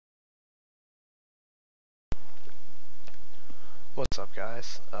What's up,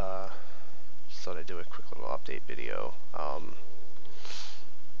 guys? Just thought I'd do a quick little update video.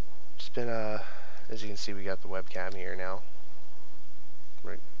 Just been, as you can see, we got the webcam here now.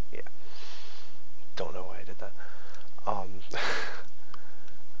 Right? Yeah. Don't know why I did that.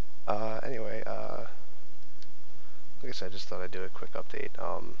 Anyway, like I said, I just thought I'd do a quick update.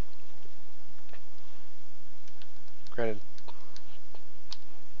 Granted,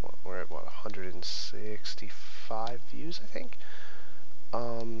 we're at, 165 views, I think?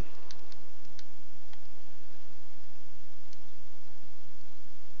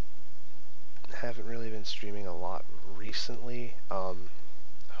 Haven't really been streaming a lot recently.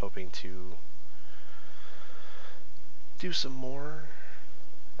 Hoping to do some more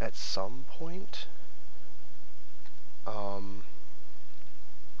at some point.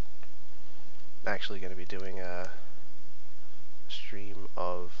 Actually going to be doing a stream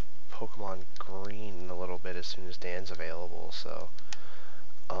of Pokemon Green in a little bit as soon as Dan's available, so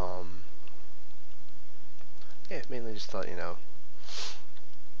yeah, mainly just thought,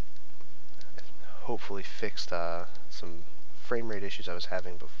 hopefully fixed some frame rate issues I was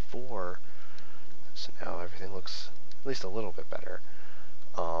having before, so now everything looks at least a little bit better.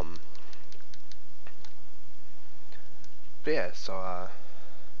 But yeah, so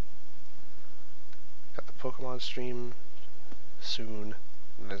got the Pokemon stream soon.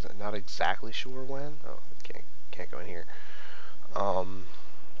 Not exactly sure when. Oh, can't go in here.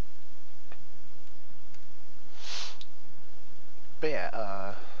 But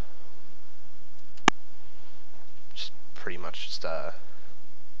yeah, just pretty much just my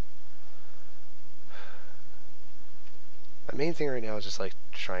main thing right now is just like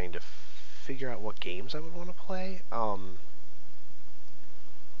trying to figure out what games I would want to play.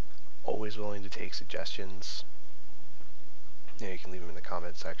 Always willing to take suggestions. You can leave them in the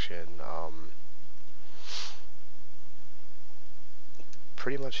comment section.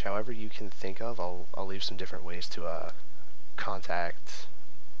 Pretty much however you can think of, I'll leave some different ways to contact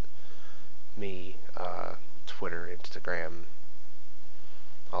me, Twitter, Instagram,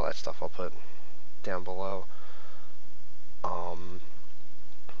 all that stuff I'll put down below.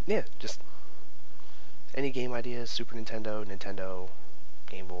 Yeah, just any game ideas, Super Nintendo, Nintendo,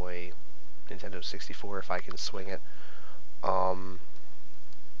 Game Boy, Nintendo 64 if I can swing it. I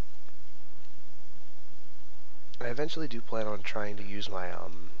eventually do plan on trying to use my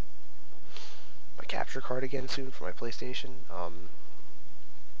my capture card again soon for my PlayStation.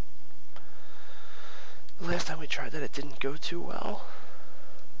 The last time we tried that, it didn't go too well.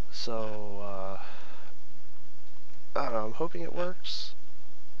 So I don't know. I'm hoping it works.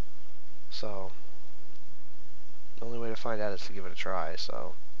 So the only way to find out is to give it a try.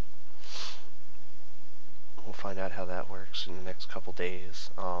 So we'll find out how that works in the next couple days.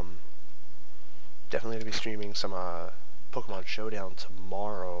 Definitely going to be streaming some Pokemon Showdown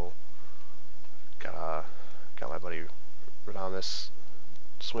tomorrow. Got my buddy Radamus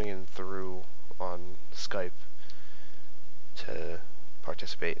swinging through on Skype to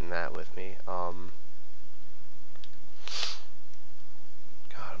participate in that with me. God,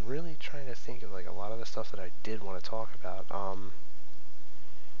 I'm really trying to think of like a lot of the stuff that I did want to talk about. I'm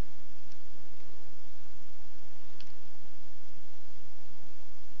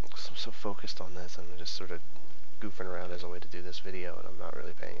so focused on this, I'm just sort of goofing around as a way to do this video, and I'm not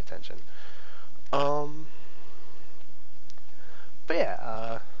really paying attention. But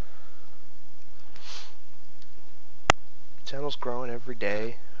yeah, channel's growing every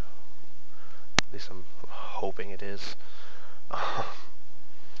day. At least I'm hoping it is. But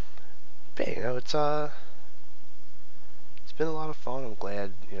it's been a lot of fun. I'm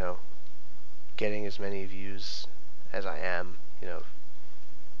glad, getting as many views as I am.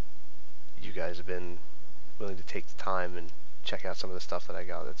 You guys have been willing to take the time and check out some of the stuff that I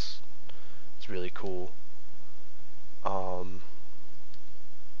got. It's really cool.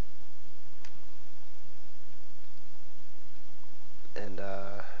 And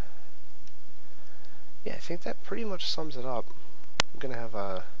yeah, I think that pretty much sums it up. I'm gonna have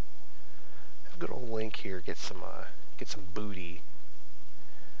a good old Link here get some booty,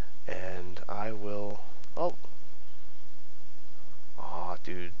 and I will. Oh,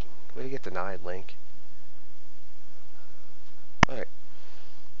 dude, way to get denied, Link. All right,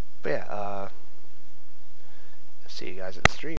 but yeah, see you guys at the stream.